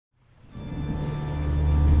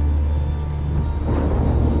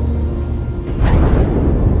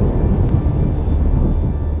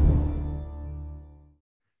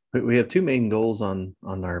we have two main goals on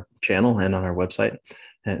our channel and on our website,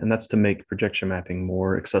 and that's to make projection mapping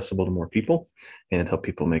more accessible to more people and help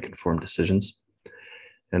people make informed decisions.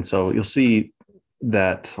 And so you'll see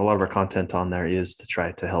that a lot of our content on there is to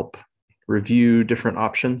try to help review different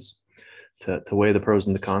options, to weigh the pros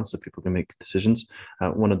and the cons so people can make decisions.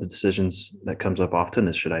 One of the decisions that comes up often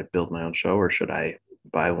is, should I build my own show or should I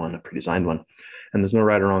buy one, a pre-designed one? And there's no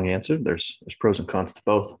right or wrong answer. There's pros and cons to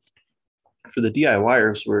both. For the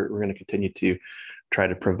DIYers, we're going to continue to try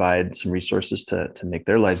to provide some resources to make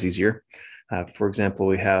their lives easier. For example,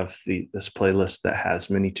 we have this playlist that has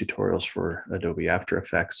many tutorials for Adobe After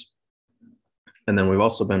Effects. And then we've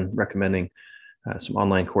also been recommending some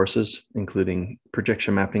online courses, including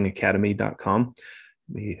projectionmappingacademy.com.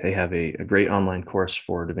 They have a great online course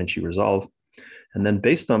for DaVinci Resolve. And then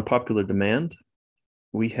based on popular demand,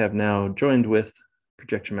 we have now joined with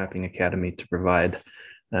Projection Mapping Academy to provide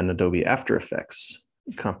an Adobe After Effects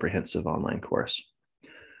comprehensive online course.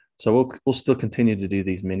 So we'll still continue to do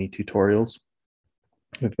these mini tutorials.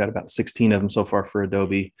 We've got about 16 of them so far for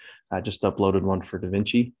Adobe. I just uploaded one for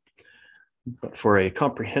DaVinci. But for a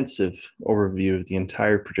comprehensive overview of the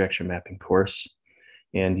entire projection mapping course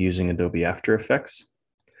and using Adobe After Effects,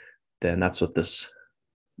 then that's what this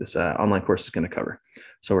online course is going to cover.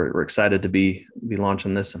 So we're excited to be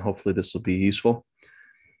launching this, and hopefully this will be useful.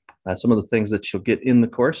 Some of the things that you'll get in the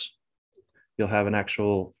course, you'll have an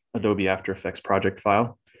actual Adobe After Effects project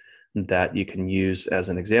file that you can use as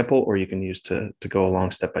an example, or you can use to go along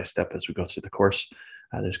step by step as we go through the course.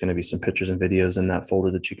 There's going to be some pictures and videos in that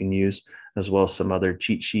folder that you can use, as well as some other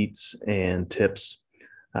cheat sheets and tips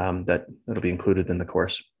that'll be included in the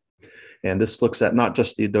course. And this looks at not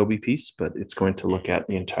just the Adobe piece, but it's going to look at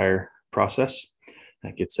the entire process.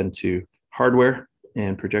 That gets into hardware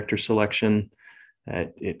and projector selection.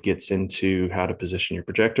 It gets into how to position your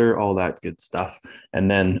projector, all that good stuff,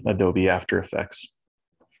 and then Adobe After Effects.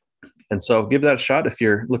 And so give that a shot if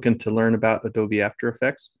you're looking to learn about Adobe After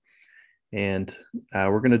Effects. And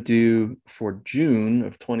we're going to do, for June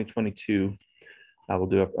of 2022, we'll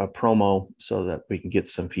do a promo so that we can get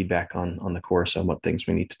some feedback on the course on what things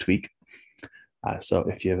we need to tweak. So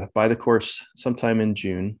if you buy the course sometime in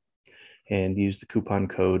June and use the coupon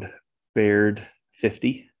code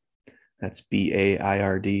BAIRD50, that's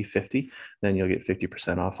BAIRD 50, then you'll get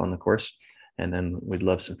 50% off on the course. And then we'd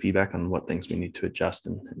love some feedback on what things we need to adjust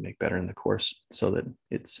and make better in the course so that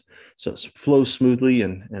it flows smoothly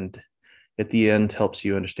and at the end helps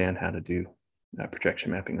you understand how to do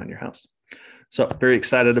projection mapping on your house. So very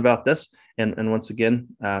excited about this. And once again,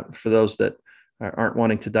 for those that aren't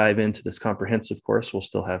wanting to dive into this comprehensive course, we'll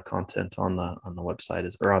still have content on the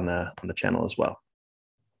website or on the channel as well.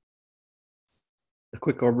 A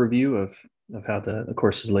quick overview of how the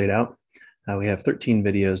course is laid out. We have 13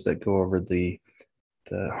 videos that go over the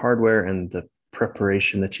hardware and the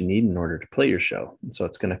preparation that you need in order to play your show. And so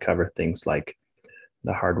it's going to cover things like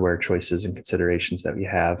the hardware choices and considerations that we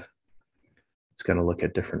have. It's going to look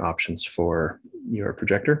at different options for your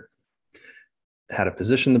projector, how to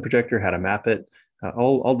position the projector, how to map it,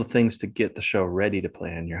 all the things to get the show ready to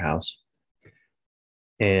play in your house.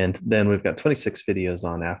 And then we've got 26 videos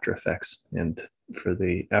on After Effects. And for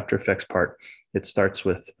the After Effects part, it starts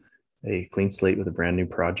with a clean slate with a brand new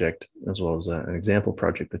project, as well as an example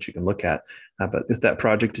project that you can look at. But with that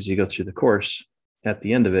project, as you go through the course, at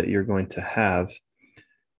the end of it, you're going to have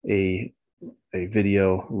a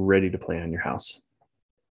video ready to play on your house.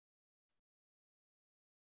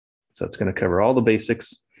 So it's going to cover all the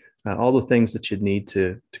basics, all the things that you'd need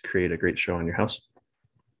to create a great show on your house.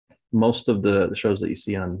 Most of the shows that you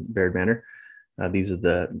see on Baird Banner, these are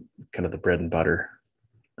the kind of the bread and butter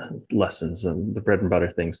lessons and the bread and butter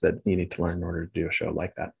things that you need to learn in order to do a show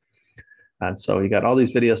like that. And so you got all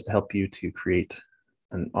these videos to help you to create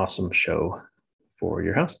an awesome show for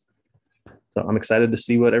your house. So I'm excited to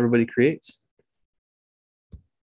see what everybody creates.